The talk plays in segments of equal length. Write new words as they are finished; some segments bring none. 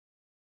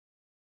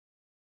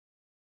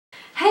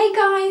Hey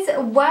guys,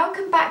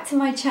 welcome back to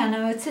my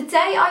channel.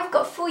 Today I've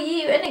got for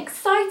you an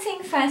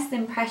exciting first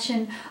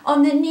impression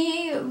on the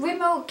new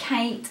Rimmel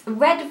Kate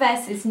Red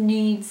vs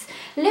Nudes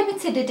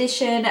limited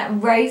edition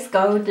rose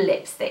gold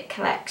lipstick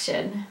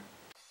collection.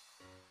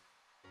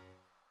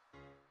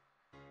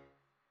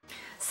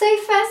 So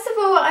first of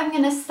all, I'm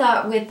going to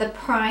start with the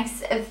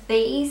price of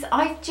these.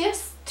 I've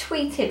just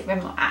tweeted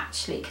Rimmel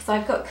actually because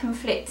I've got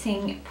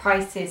conflicting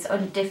prices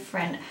on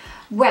different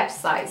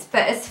websites,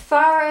 but as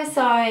far as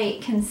I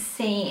can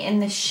see in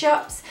the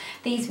shops,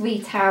 these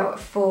retail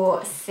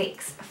for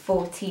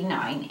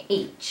 $6.49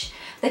 each.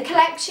 The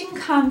collection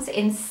comes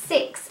in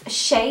 6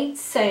 shades,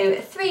 so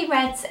 3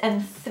 reds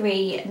and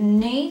 3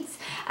 nudes,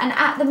 and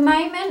at the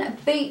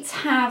moment Boots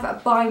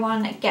have buy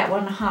one get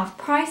one half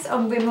price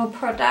on Rimmel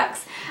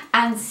products,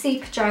 and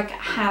Superdrug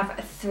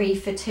have 3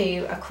 for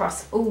 2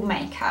 across all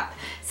makeup.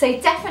 So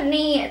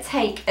definitely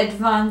take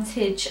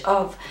advantage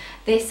of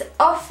this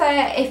offer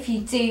if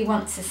you do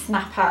want to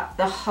snap up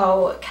the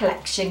whole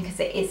collection because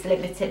it is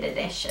limited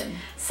edition.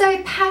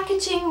 So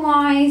packaging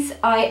wise,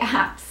 I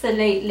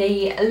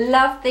absolutely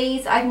love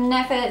these. I've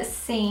never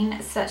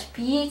seen such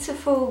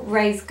beautiful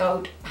rose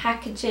gold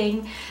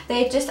packaging.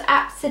 They're just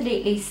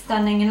absolutely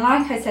stunning, and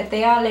like I said,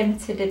 they are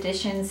limited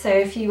edition, so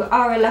if you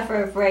are a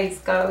lover of rose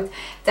gold,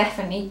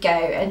 definitely go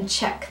and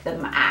check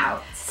them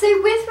out.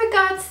 So with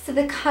regards to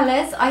the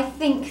colours, I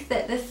think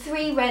that the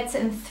 3 reds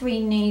and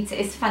 3 nudes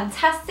is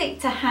fantastic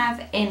to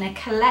have in a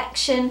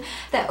collection.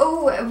 They're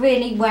all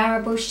really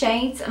wearable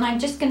shades, and I'm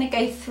just going to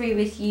go through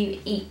with you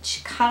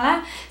each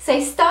colour.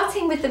 So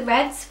starting with the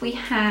reds, we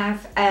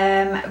have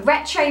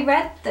Retro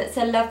Red, that's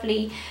a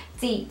lovely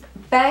deep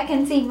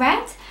burgundy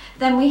red.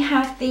 Then we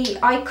have the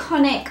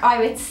iconic, I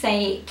would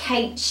say,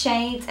 Kate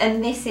shade,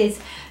 and this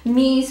is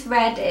Muse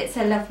Red. It's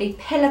a lovely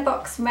pillar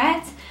box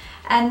red.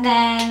 And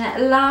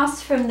then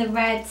last from the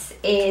reds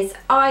is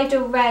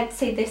Idol Red,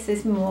 so this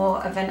is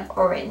more of an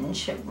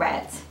orange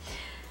red.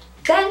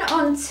 Then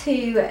on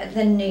to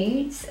the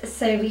nudes.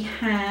 So we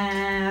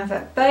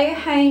have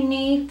Boho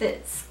Nude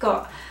that's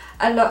got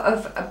a lot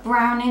of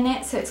brown in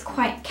it, so it's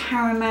quite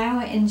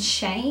caramel in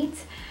shade.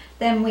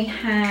 Then we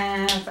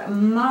have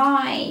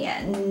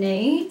My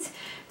Nude,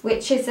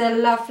 which is a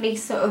lovely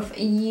sort of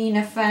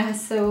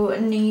universal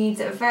nude,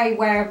 very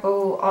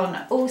wearable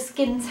on all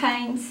skin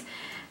tones.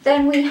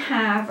 Then we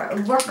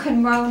have Rock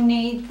and Roll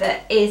Nude,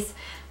 that is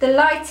the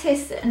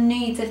lightest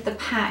nude of the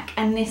pack,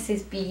 and this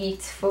is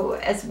beautiful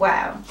as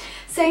well.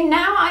 So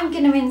now I'm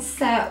going to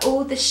insert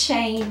all the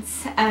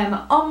shades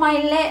on my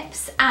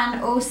lips,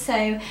 and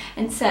also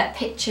insert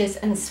pictures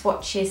and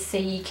swatches so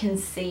you can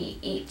see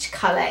each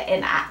colour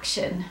in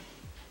action.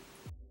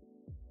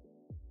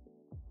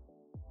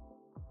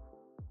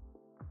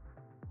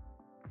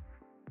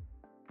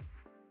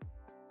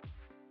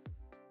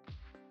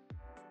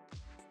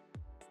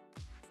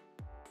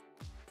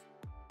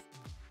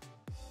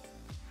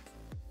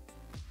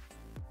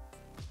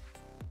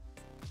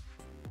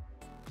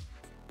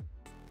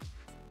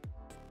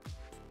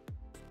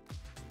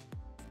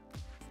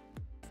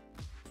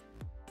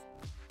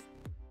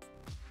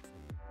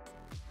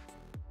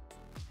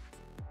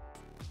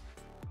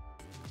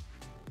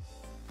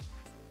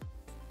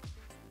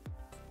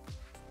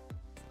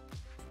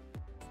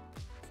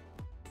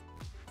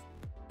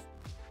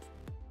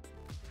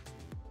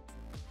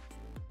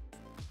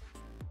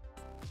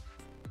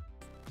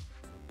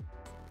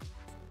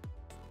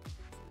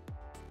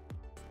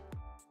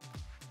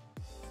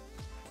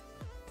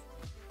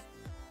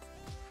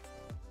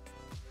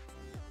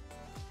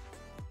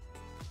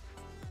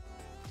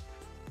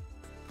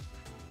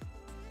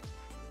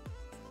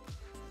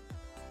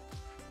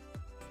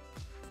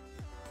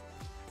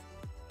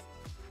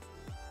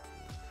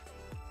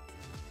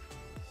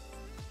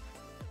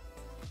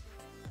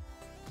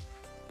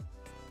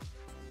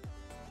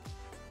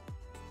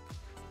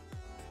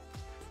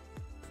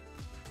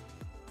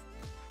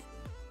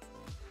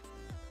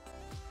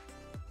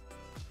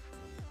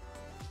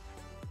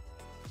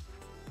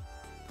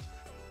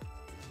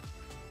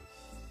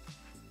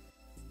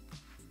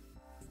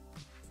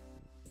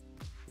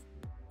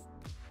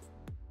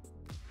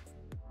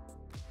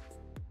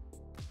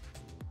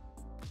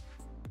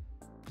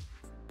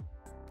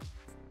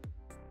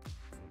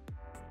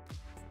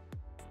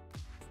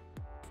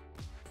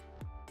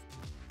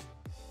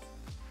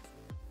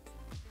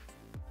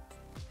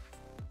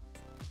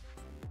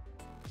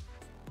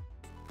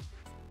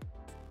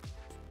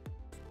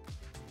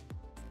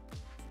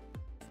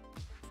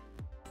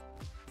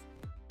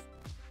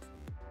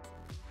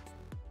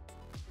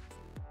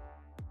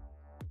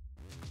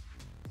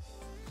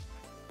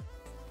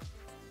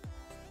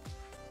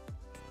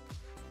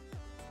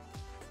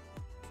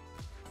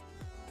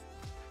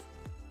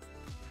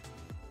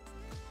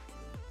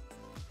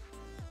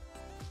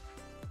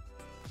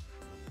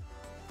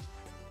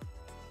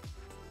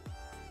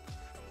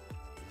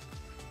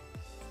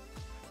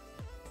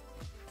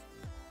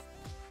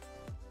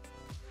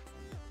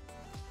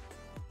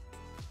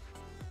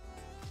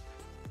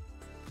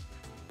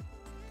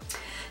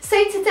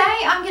 So today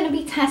I'm going to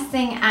be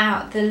testing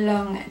out the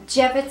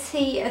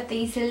longevity of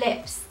these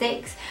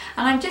lipsticks,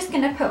 and I'm just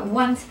going to put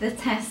one to the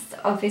test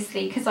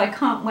obviously because I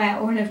can't wear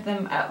all of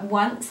them at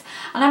once,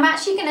 and I'm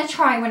actually going to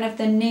try one of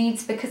the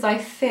nudes because I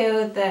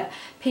feel that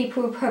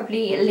people will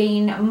probably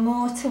lean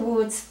more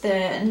towards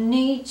the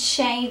nude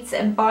shades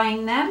and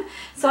buying them.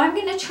 So I'm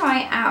going to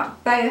try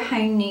out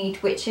Boho Nude,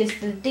 which is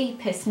the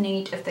deepest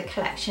nude of the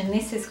collection.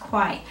 This is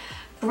quite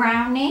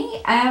browny.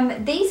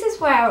 These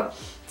as well,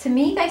 to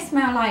me they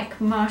smell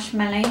like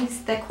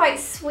marshmallows. They're quite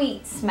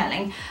sweet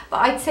smelling, but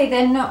I'd say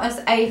they're not as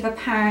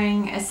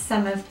overpowering as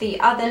some of the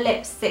other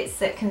lipsticks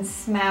that can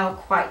smell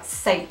quite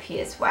soapy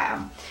as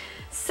well.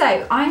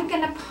 So I'm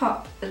going to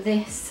pop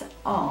this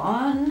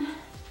on.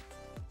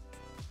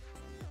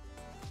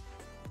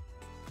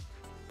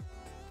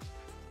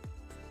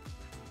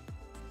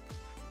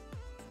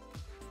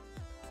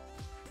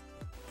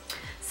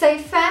 So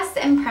first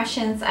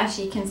impressions, as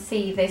you can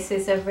see, this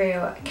is a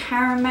real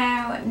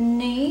caramel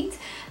nude.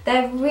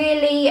 They're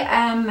really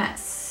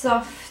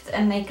soft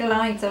and they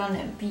glide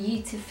on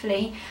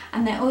beautifully,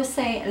 and they're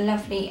also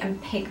lovely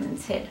and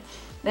pigmented.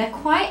 They're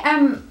quite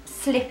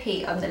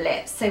slippy on the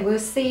lips, so we'll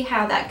see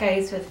how that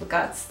goes with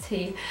regards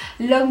to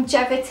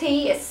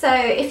longevity. So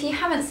if you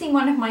haven't seen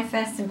one of my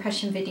first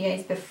impression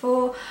videos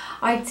before,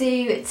 I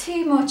do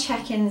 2 more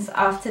check-ins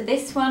after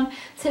this one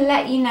to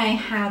let you know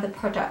how the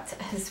product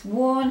has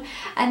worn,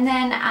 and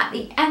then at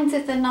the end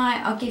of the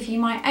night I'll give you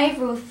my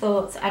overall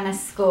thoughts and a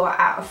score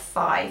out of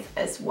 5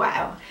 as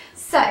well.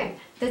 So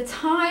the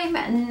time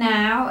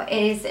now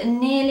is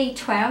nearly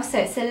 12, so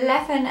it's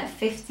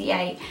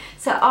 11:58.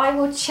 So I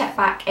will check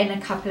back in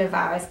a couple of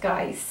hours,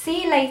 guys.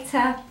 See you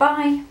later,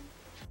 bye.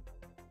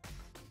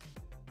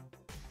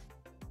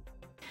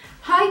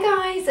 Hi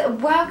guys,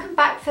 welcome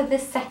back for the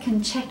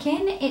second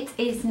check-in. It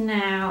is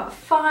now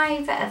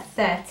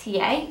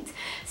 5:38.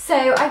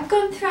 So I've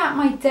gone throughout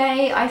my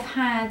day. I've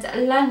had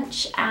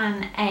lunch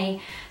and a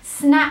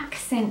snack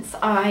since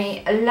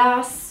I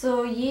last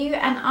saw you,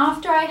 and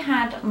after I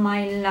had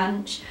my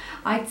lunch,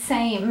 I'd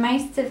say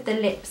most of the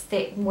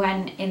lipstick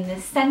went in the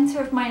centre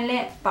of my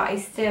lip, but I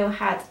still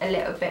had a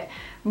little bit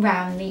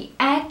round the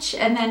edge,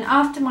 and then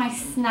after my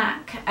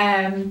snack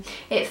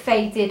it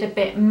faded a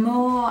bit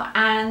more,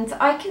 and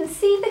I can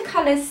see the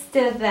colours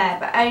still there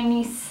but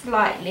only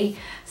slightly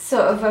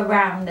sort of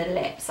around the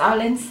lips.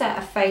 I'll insert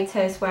a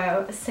photo as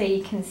well so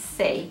you can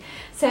see.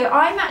 So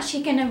I'm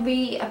actually going to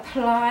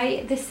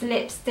reapply this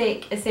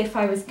lipstick as if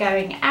I was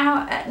going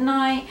out at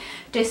night,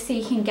 just so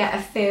you can get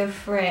a feel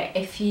for it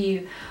if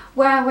you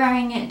were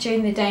wearing it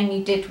during the day and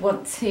you did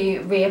want to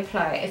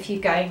reapply it if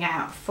you're going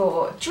out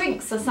for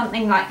drinks or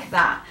something like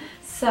that.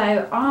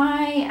 So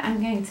I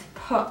am going to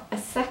put a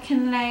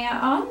second layer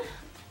on.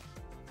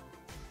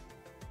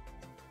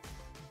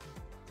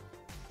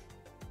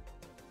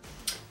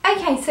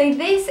 Okay, so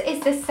this is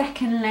the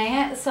second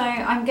layer, so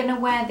I'm going to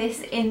wear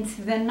this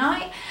into the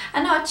night,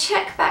 and I'll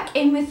check back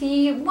in with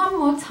you one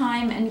more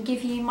time and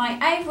give you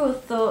my overall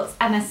thoughts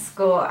and a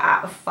score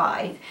out of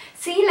 5.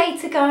 See you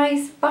later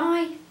guys,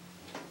 bye!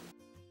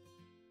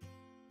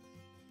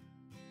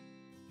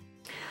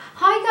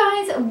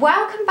 Hi guys,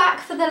 welcome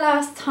back for the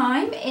last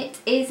time. It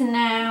is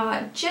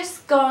now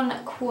just gone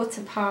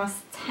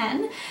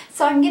 10:15,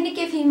 so I'm going to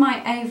give you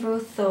my overall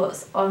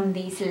thoughts on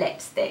these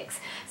lipsticks.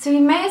 So we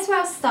may as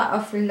well start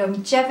off with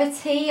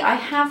longevity. I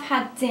have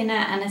had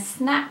dinner and a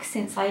snack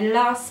since I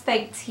last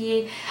spoke to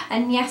you,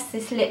 and yes,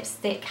 this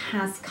lipstick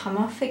has come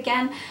off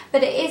again,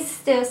 but it is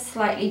still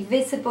slightly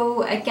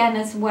visible again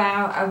as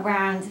well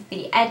around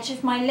the edge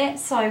of my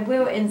lips, so I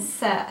will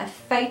insert a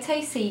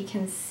photo so you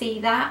can see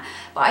that.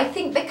 But I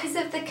think because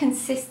of the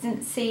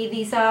consistency,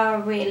 these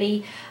are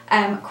really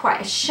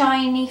quite a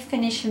shiny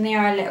finish, and they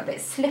are a little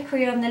bit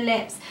slippery on the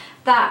lips.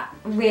 That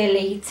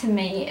really, to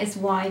me, is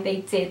why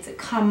they did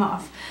come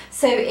off.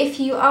 So if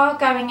you are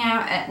going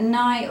out at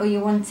night or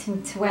you're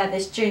wanting to wear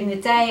this during the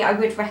day, I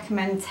would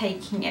recommend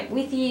taking it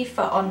with you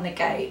for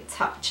on-the-go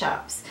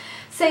touch-ups.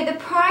 So the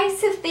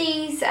price of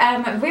these,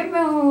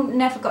 Rimmel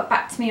never got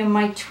back to me on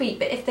my tweet,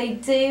 but if they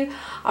do,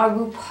 I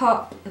will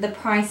pop the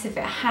price if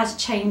it has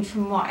changed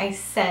from what I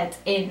said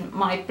in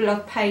my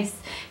blog post,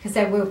 because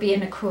there will be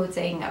an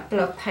according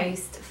blog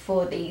post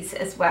for these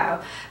as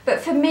well. But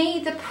for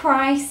me, the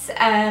price,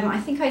 I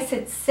think I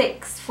said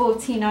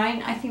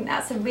 $6.49. I think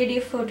that's a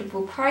really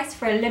affordable price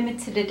for a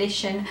limited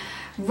edition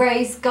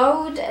rose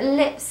gold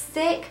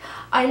lipstick.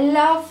 I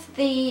love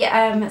the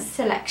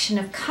selection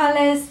of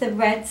colours, the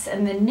reds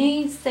and the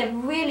nudes. They're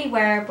really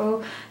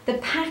wearable. The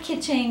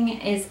packaging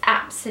is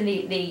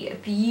absolutely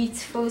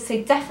beautiful,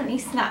 so definitely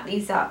snap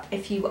these up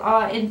if you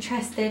are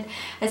interested,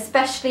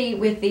 especially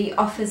with the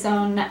offers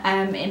on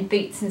in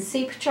Boots and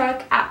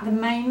Superdrug at the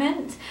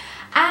moment.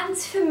 And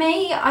for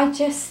me, I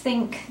just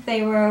think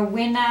they were a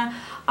winner.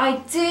 I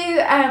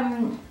do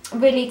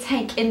really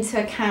take into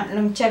account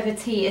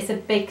longevity is a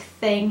big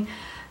thing,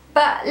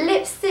 But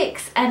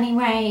lipsticks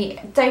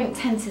anyway don't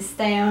tend to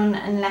stay on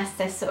unless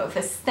they're sort of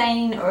a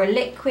stain or a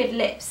liquid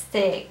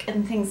lipstick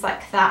and things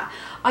like that.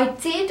 I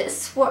did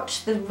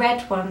swatch the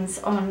red ones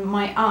on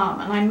my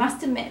arm and I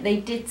must admit they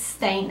did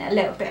stain a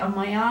little bit on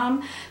my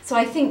arm, so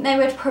I think they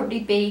would probably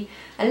be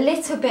a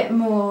little bit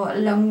more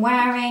long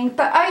wearing,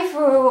 but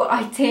overall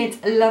I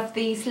did love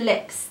these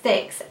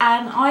lipsticks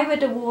and I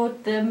would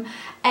award them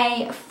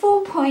a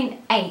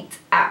 4.8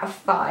 out of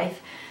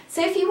 5.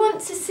 So if you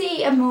want to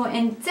see a more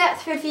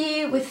in-depth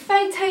review with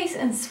photos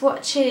and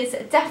swatches,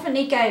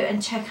 definitely go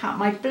and check out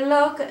my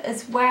blog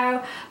as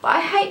well. But I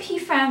hope you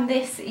found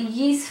this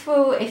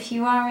useful. If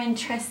you are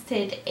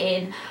interested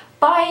in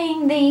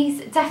buying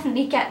these,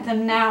 definitely get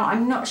them now.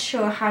 I'm not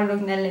sure how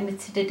long they're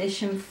limited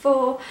edition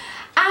for.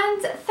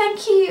 And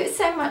thank you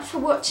so much for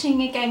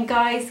watching again,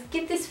 guys.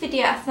 Give this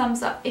video a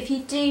thumbs up if you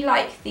do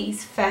like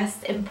these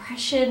first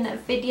impression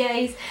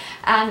videos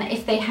and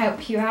if they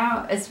help you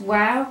out as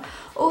well.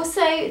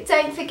 Also,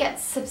 don't forget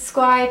to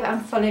subscribe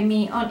and follow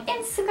me on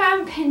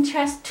Instagram,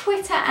 Pinterest,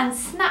 Twitter and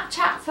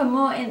Snapchat for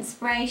more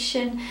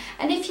inspiration.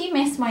 And if you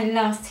missed my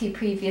last 2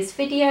 previous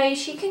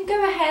videos, you can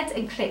go ahead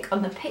and click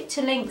on the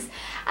picture links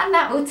and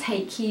that will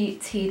take you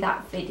to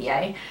that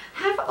video.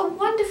 Have a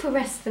wonderful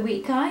rest of the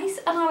week, guys,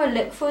 and I will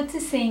look forward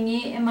to seeing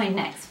you in my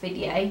next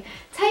video.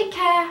 Take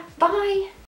care, bye!